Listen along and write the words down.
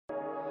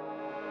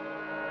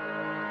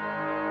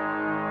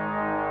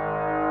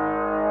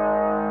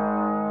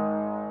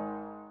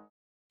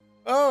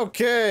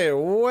Okay,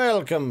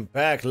 welcome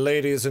back,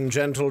 ladies and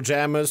gentle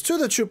jammers, to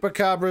the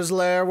Chupacabra's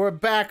lair. We're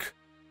back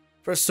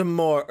for some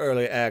more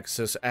early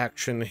access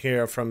action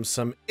here from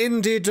some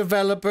indie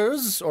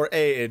developers, or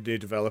a indie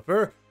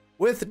developer,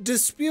 with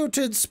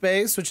Disputed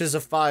Space, which is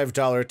a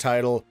 $5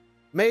 title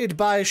made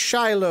by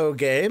Shiloh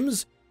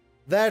Games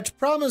that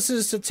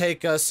promises to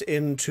take us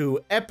into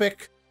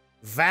epic,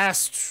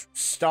 vast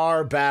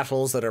star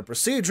battles that are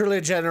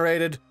procedurally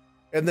generated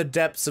in the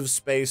depths of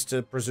space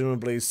to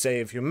presumably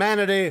save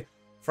humanity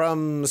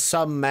from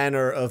some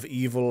manner of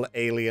evil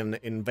alien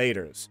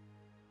invaders.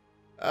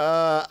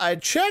 I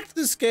checked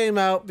this game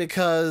out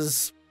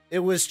because it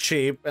was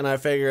cheap, and I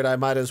figured I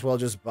might as well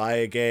just buy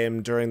a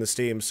game during the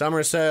Steam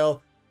summer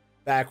sale,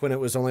 back when it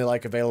was only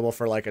like available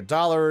for like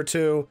 $1 or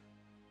 $2.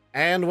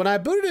 And when I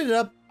booted it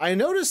up, I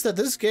noticed that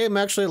this game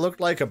actually looked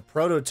like a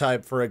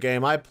prototype for a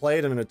game I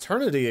played an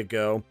eternity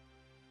ago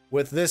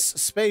with this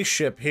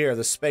spaceship here,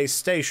 the space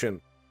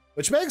station.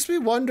 Which makes me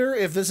wonder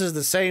if this is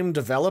the same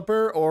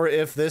developer or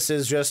if this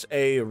is just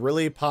a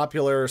really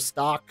popular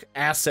stock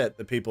asset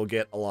that people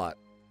get a lot.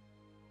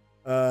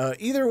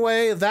 Either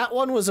way, that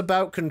one was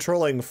about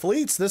controlling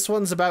fleets. This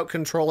one's about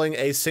controlling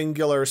a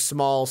singular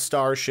small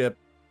starship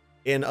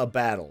in a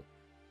battle.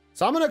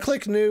 So I'm going to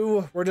click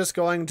new. We're just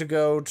going to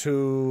go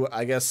to,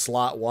 I guess,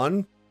 slot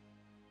 1.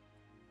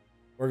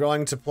 We're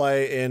going to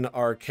play in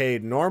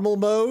arcade normal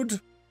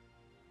mode.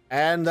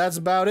 And that's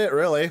about it,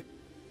 really.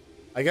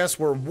 I guess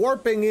we're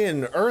warping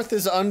in. Earth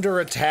is under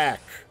attack.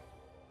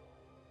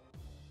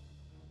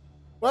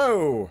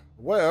 Whoa.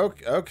 Well,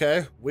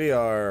 okay. We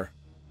are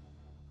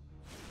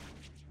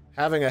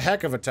having a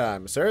heck of a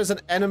time. So there's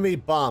an enemy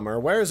bomber.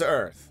 Where's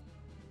Earth?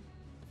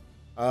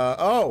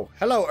 Oh,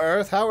 hello,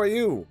 Earth. How are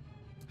you?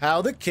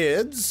 How the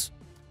kids?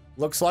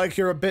 Looks like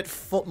you're a bit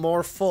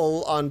more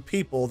full on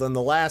people than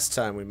the last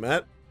time we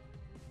met.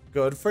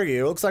 Good for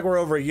you. Looks like we're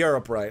over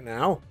Europe right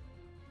now.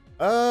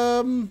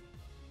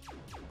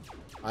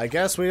 I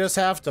guess we just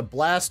have to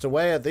blast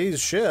away at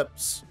these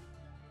ships.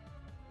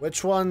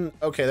 Which one?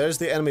 Okay, there's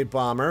the enemy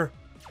bomber.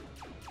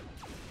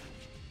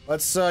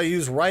 Let's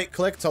use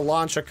right-click to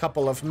launch a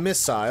couple of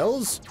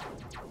missiles.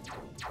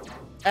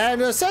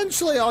 And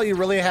essentially all you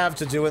really have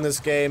to do in this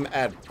game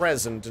at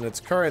present, in its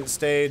current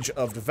stage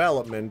of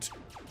development,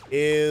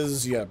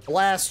 is you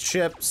blast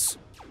ships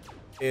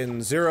in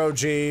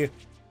 0G,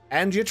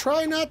 and you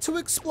try not to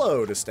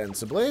explode,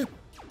 ostensibly.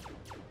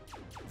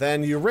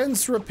 Then you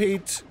rinse,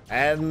 repeat,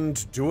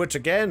 and do it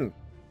again.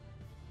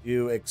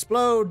 You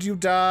explode, you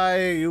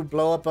die, you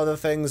blow up other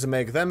things and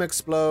make them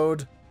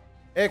explode,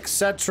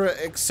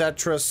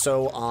 etc.,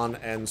 so on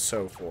and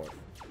so forth.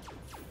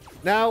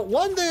 Now,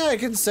 one thing I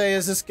can say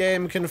is this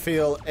game can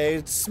feel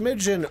a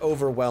smidgen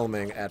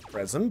overwhelming at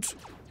present,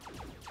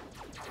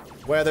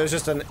 where there's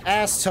just an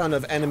ass ton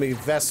of enemy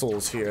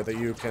vessels here that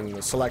you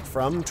can select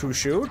from to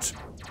shoot,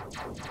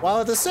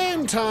 while at the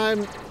same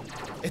time,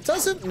 it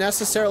doesn't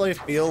necessarily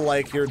feel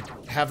like you're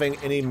having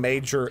any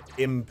major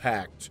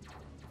impact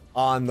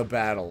on the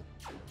battle.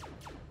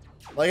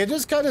 Like, it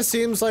just kind of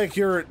seems like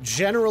you're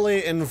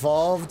generally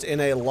involved in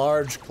a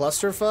large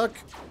clusterfuck,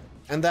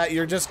 and that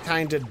you're just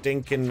kind of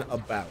dinking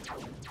about.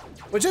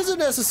 Which isn't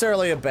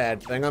necessarily a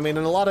bad thing. I mean,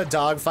 in a lot of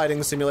dogfighting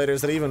simulators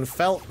that even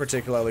felt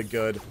particularly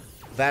good,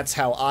 that's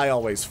how I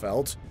always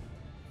felt.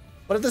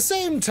 But at the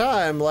same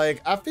time,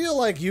 like, I feel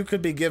like you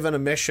could be given a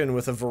mission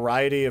with a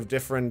variety of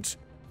different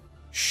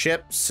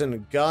ships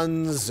and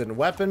guns and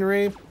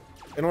weaponry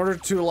in order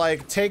to,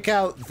 like, take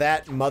out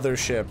that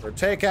mothership or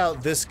take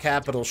out this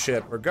capital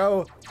ship or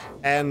go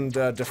and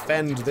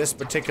defend this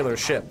particular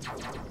ship.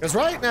 Because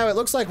right now it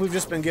looks like we've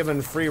just been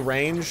given free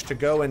range to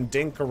go and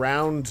dink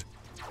around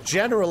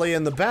generally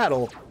in the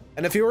battle,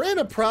 and if you were in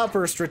a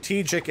proper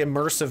strategic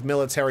immersive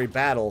military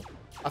battle,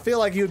 I feel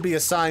like you'd be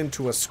assigned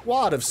to a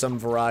squad of some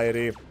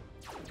variety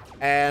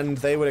and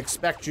they would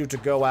expect you to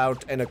go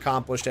out and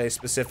accomplish a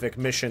specific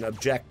mission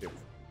objective.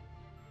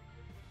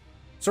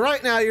 So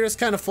right now, you're just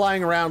kind of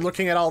flying around,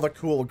 looking at all the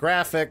cool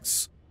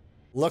graphics,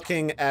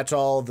 looking at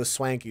all the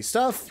swanky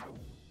stuff,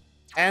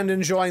 and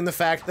enjoying the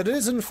fact that it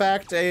is, in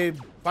fact,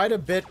 quite a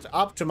bit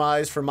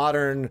optimized for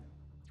modern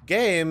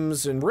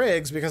games and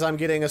rigs, because I'm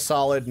getting a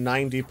solid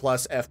 90+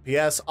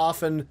 FPS,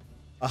 often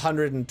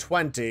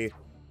 120,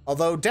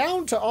 although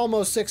down to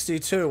almost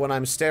 62 when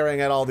I'm staring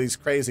at all these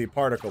crazy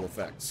particle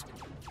effects.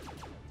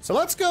 So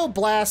let's go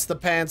blast the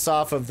pants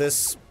off of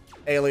this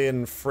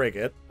alien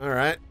frigate.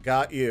 Alright,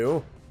 got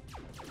you.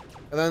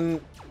 And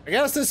then, I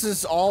guess this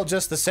is all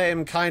just the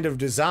same kind of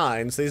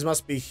design, so these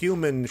must be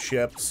human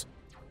ships.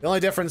 The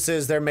only difference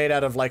is they're made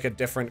out of, like, a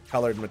different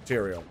colored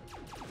material.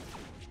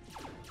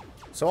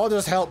 So I'll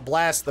just help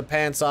blast the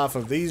pants off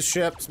of these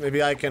ships.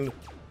 Maybe I can...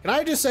 Can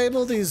I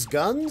disable these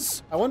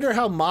guns? I wonder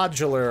how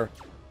modular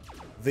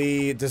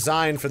the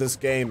design for this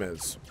game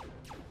is.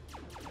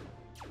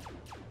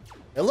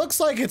 It looks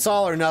like it's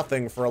all or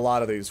nothing for a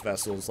lot of these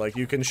vessels. Like,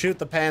 you can shoot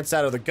the pants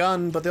out of the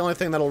gun, but the only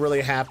thing that'll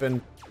really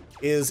happen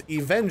is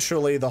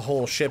eventually the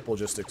whole ship will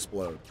just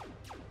explode.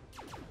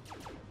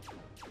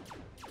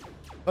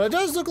 But it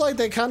does look like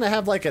they kind of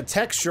have like a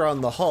texture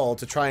on the hull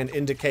to try and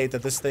indicate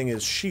that this thing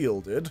is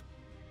shielded.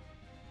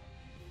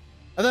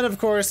 And then, of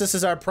course, this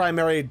is our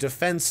primary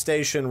defense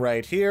station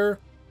right here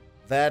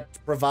that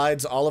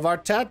provides all of our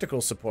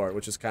tactical support,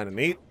 which is kind of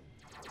neat.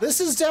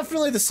 This is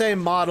definitely the same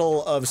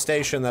model of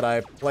station that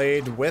I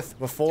played with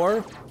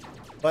before,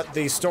 but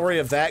the story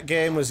of that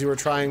game was you were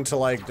trying to,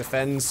 like,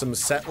 defend some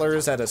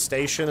settlers at a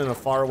station in a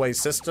faraway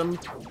system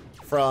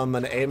from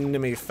an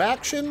enemy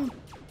faction.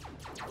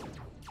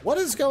 What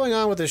is going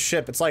on with this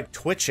ship? It's, like,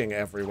 twitching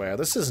everywhere.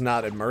 This is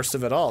not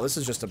immersive at all. This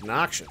is just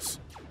obnoxious.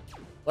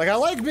 Like, I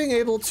like being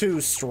able to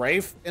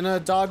strafe in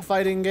a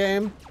dogfighting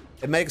game.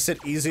 It makes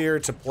it easier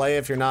to play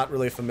if you're not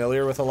really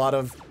familiar with a lot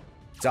of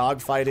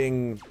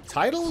dogfighting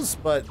titles,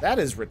 but that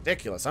is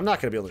ridiculous. I'm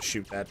not gonna be able to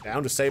shoot that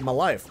down to save my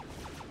life.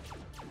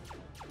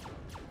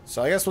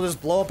 So I guess we'll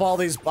just blow up all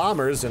these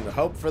bombers and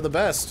hope for the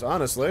best,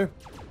 honestly.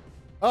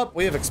 Oh,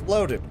 we have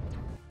exploded.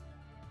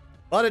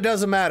 But it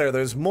doesn't matter,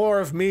 there's more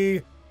of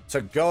me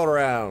to go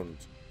around.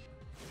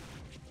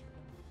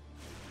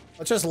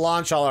 Let's just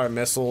launch all our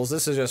missiles.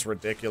 This is just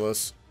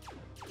ridiculous.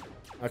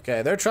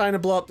 Okay, they're trying to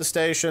blow up the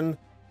station.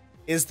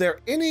 Is there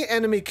any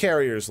enemy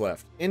carriers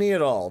left? Any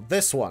at all?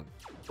 This one.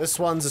 This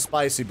one's a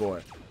spicy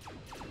boy.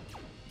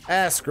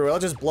 Ah, screw it. I'll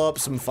just blow up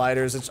some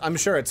fighters. I'm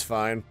sure it's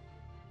fine.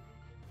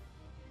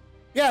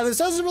 Yeah, this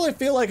doesn't really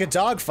feel like a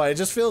dogfight. It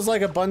just feels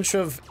like a bunch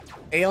of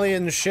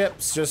alien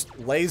ships just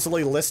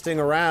lazily listing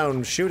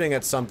around, shooting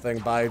at something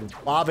by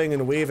bobbing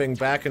and weaving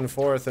back and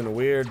forth in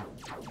weird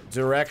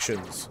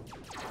directions.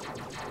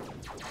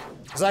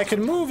 Because I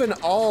can move in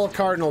all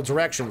cardinal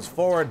directions.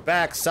 Forward,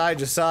 back, side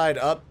to side,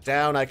 up,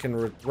 down. I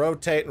can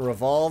rotate and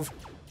revolve.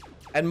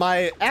 And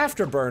my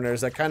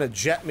afterburners that kind of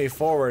jet me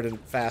forward and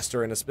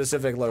faster in a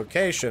specific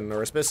location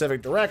or a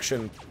specific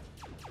direction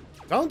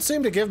don't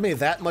seem to give me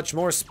that much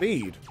more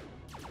speed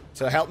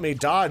to help me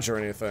dodge or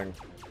anything.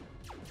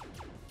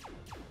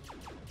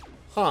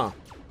 Huh.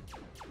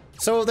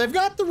 So they've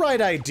got the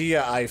right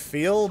idea, I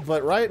feel,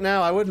 but right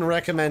now I wouldn't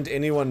recommend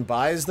anyone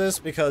buys this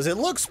because it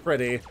looks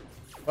pretty.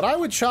 But I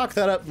would chalk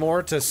that up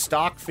more to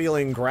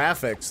stock-feeling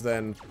graphics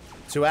than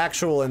to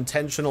actual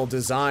intentional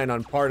design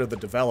on part of the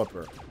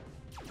developer.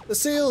 The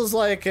Seal is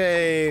like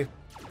a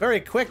very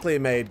quickly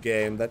made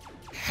game that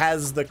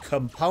has the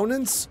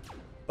components,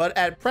 but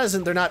at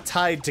present they're not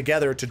tied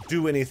together to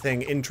do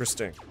anything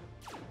interesting.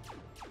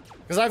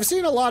 Because I've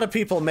seen a lot of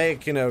people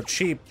make, you know,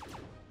 cheap,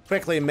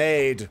 quickly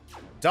made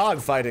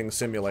dogfighting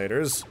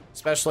simulators,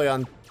 especially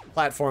on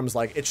platforms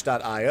like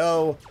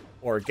itch.io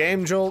or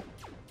GameJolt.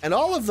 And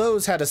all of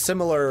those had a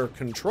similar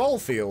control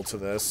feel to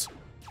this,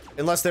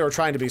 unless they were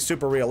trying to be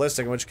super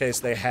realistic, in which case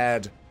they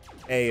had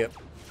a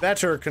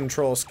better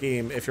control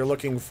scheme if you're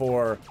looking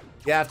for,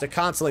 you have to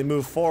constantly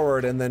move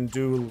forward and then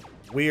do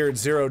weird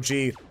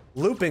zero-G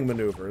looping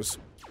maneuvers.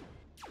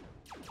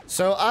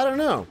 So, I don't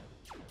know.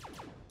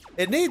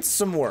 It needs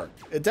some work.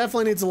 It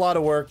definitely needs a lot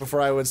of work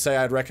before I would say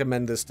I'd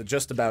recommend this to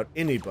just about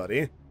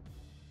anybody.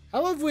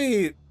 How have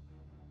we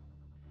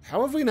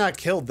not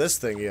killed this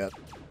thing yet?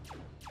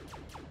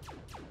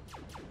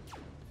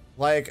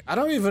 Like, I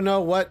don't even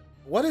know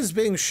what is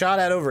being shot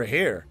at over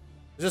here.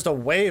 It's just a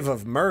wave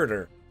of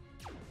murder.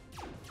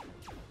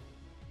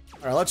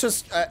 Alright, let's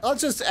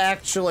just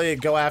actually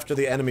go after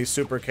the enemy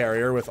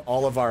supercarrier with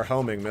all of our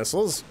homing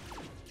missiles.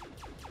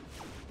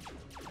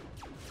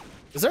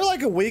 Is there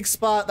like a weak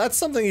spot? That's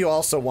something you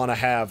also want to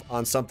have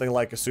on something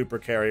like a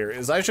supercarrier,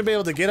 is I should be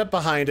able to get up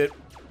behind it,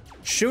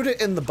 shoot it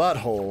in the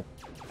butthole,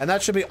 and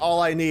that should be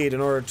all I need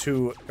in order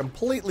to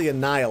completely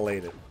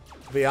annihilate it,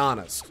 to be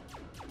honest.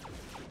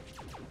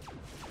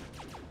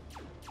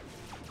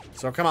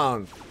 So come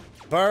on.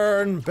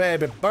 Burn,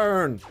 baby,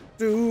 burn.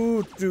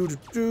 Do, do, do,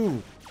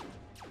 do.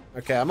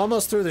 Okay, I'm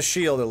almost through the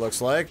shield, it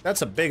looks like.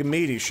 That's a big,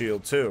 meaty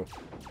shield, too.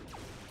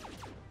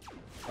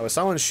 Oh, is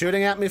someone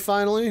shooting at me,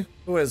 finally?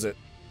 Who is it?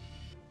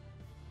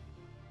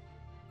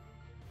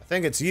 I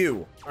think it's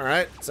you.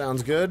 Alright,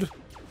 sounds good.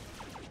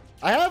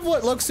 I have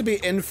what looks to be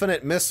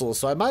infinite missiles,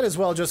 so I might as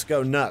well just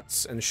go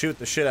nuts and shoot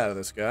the shit out of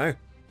this guy.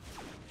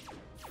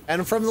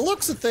 And from the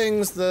looks of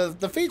things,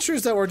 the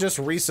features that were just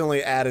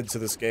recently added to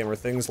this game are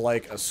things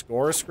like a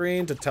score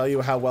screen to tell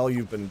you how well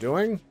you've been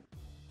doing,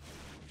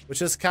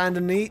 which is kind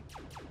of neat.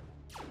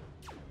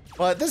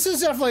 But this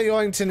is definitely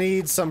going to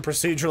need some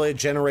procedurally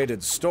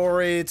generated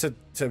story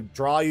to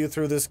draw you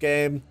through this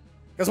game.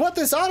 Because what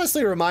this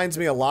honestly reminds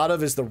me a lot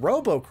of is the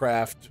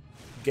Robocraft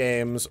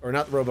games, or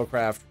not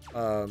Robocraft,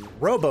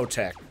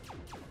 Robotech,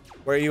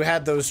 where you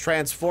had those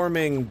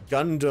transforming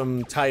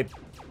Gundam-type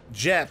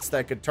jets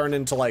that could turn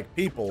into, like,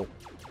 people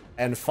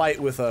and fight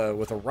with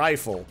a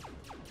rifle.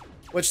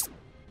 Which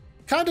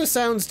kind of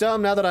sounds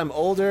dumb now that I'm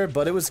older,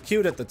 but it was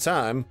cute at the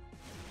time.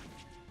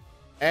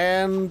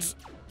 And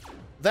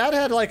that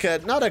had, like,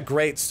 not a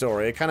great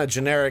story, a kind of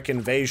generic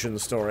invasion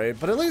story,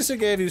 but at least it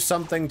gave you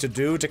something to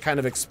do to kind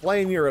of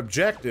explain your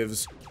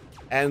objectives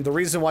and the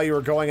reason why you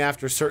were going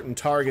after certain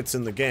targets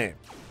in the game.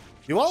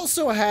 You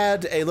also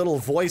had a little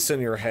voice in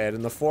your head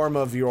in the form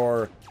of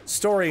your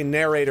story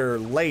narrator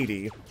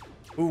lady,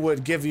 who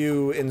would give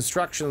you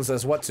instructions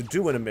as what to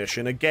do in a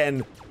mission.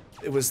 Again,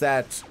 it was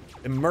that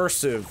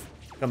immersive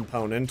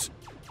component,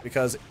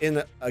 because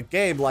in a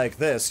game like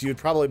this, you'd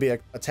probably be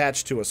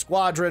attached to a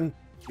squadron,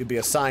 you'd be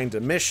assigned a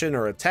mission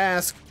or a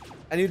task,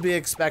 and you'd be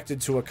expected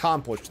to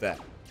accomplish that.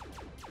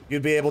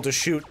 You'd be able to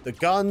shoot the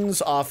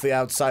guns off the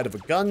outside of a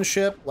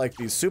gunship, like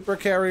these super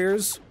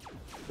carriers,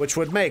 which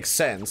would make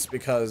sense,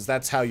 because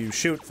that's how you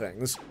shoot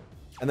things.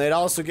 And they'd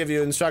also give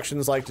you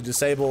instructions like to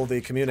disable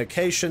the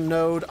communication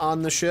node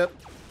on the ship,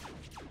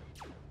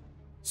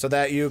 so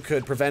that you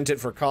could prevent it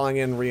from calling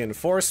in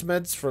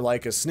reinforcements for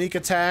like a sneak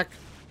attack.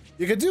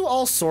 You could do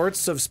all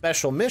sorts of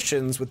special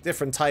missions with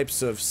different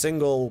types of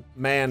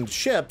single-manned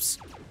ships,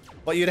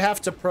 but you'd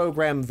have to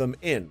program them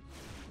in.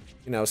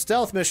 You know,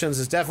 stealth missions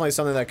is definitely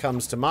something that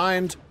comes to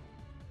mind,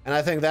 and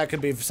I think that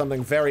could be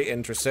something very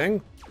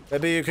interesting.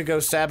 Maybe you could go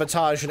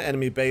sabotage an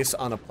enemy base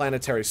on a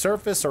planetary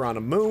surface or on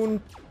a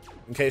moon,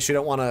 in case you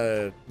don't want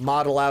to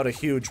model out a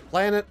huge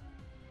planet.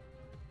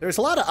 There's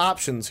a lot of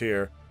options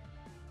here,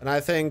 and I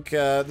think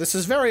this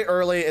is very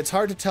early. It's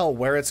hard to tell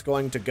where it's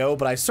going to go,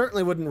 but I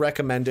certainly wouldn't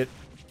recommend it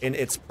in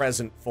its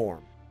present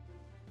form.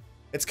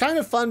 It's kind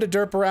of fun to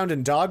derp around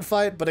in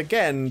Dogfight, but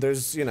again,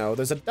 there's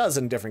a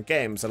dozen different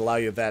games that allow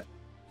you that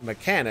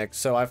mechanic,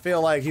 so I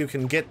feel like you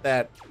can get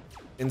that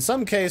in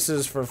some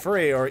cases for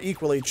free or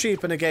equally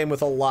cheap in a game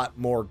with a lot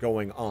more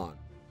going on.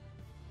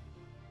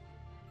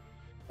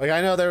 Like,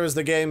 I know there was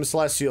the game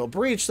Celestial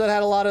Breach that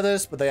had a lot of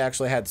this, but they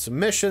actually had some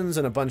missions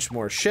and a bunch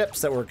more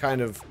ships that were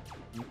kind of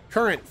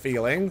current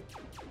feeling,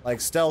 like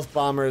stealth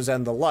bombers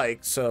and the like,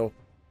 so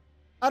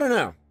I don't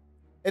know.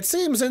 It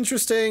seems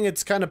interesting,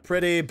 it's kind of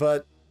pretty,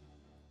 but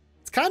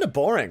it's kind of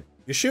boring.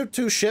 You shoot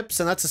two ships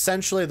and that's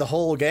essentially the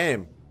whole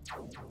game.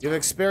 You've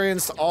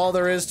experienced all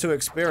there is to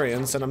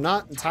experience, and I'm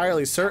not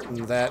entirely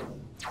certain that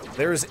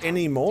there's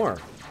any more.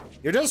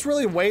 You're just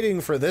really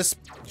waiting for this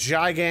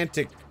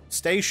gigantic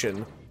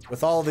station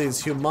with all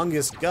these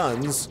humongous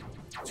guns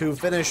to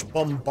finish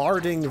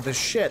bombarding the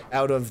shit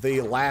out of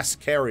the last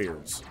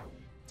carriers.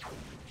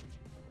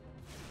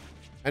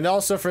 And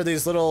also for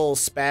these little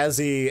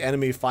spazzy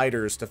enemy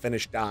fighters to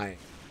finish dying.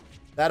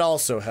 That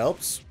also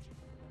helps.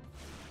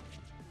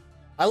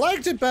 I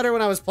liked it better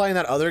when I was playing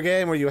that other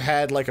game where you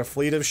had like a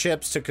fleet of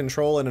ships to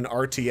control in an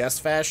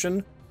RTS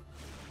fashion.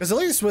 Because at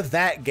least with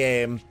that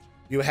game,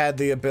 you had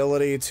the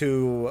ability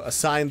to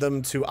assign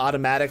them to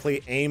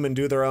automatically aim and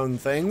do their own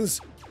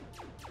things.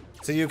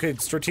 So you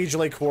could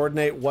strategically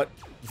coordinate what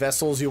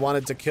vessels you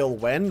wanted to kill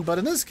when. But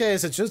in this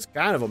case, it's just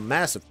kind of a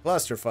massive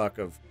clusterfuck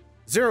of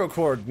zero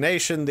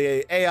coordination.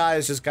 The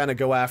AIs just kind of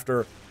go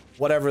after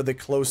whatever the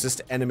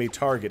closest enemy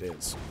target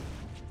is.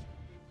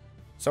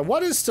 So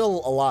what is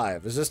still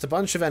alive? There's just a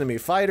bunch of enemy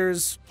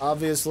fighters,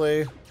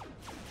 obviously.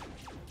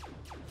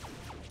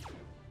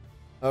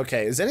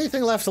 Okay, is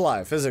anything left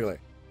alive, physically?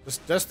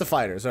 Just the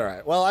fighters,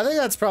 alright. Well, I think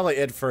that's probably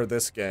it for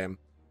this game.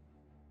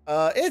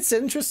 It's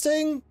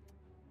interesting.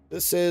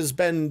 This has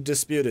been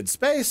Disputed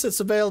Space. It's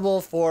available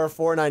for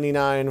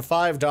 $4.99,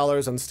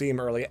 $5 on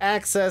Steam Early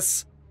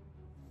Access.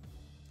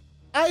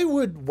 I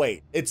would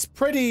wait. It's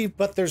pretty,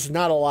 but there's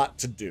not a lot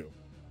to do.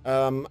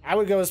 I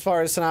would go as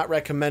far as to not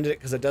recommend it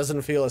because it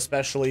doesn't feel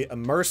especially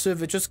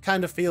immersive. It just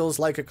kind of feels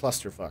like a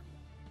clusterfuck.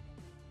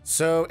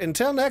 So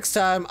until next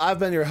time, I've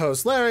been your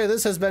host, Larry.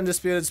 This has been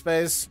Disputed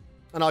Space,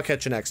 and I'll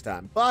catch you next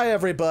time. Bye,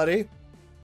 everybody.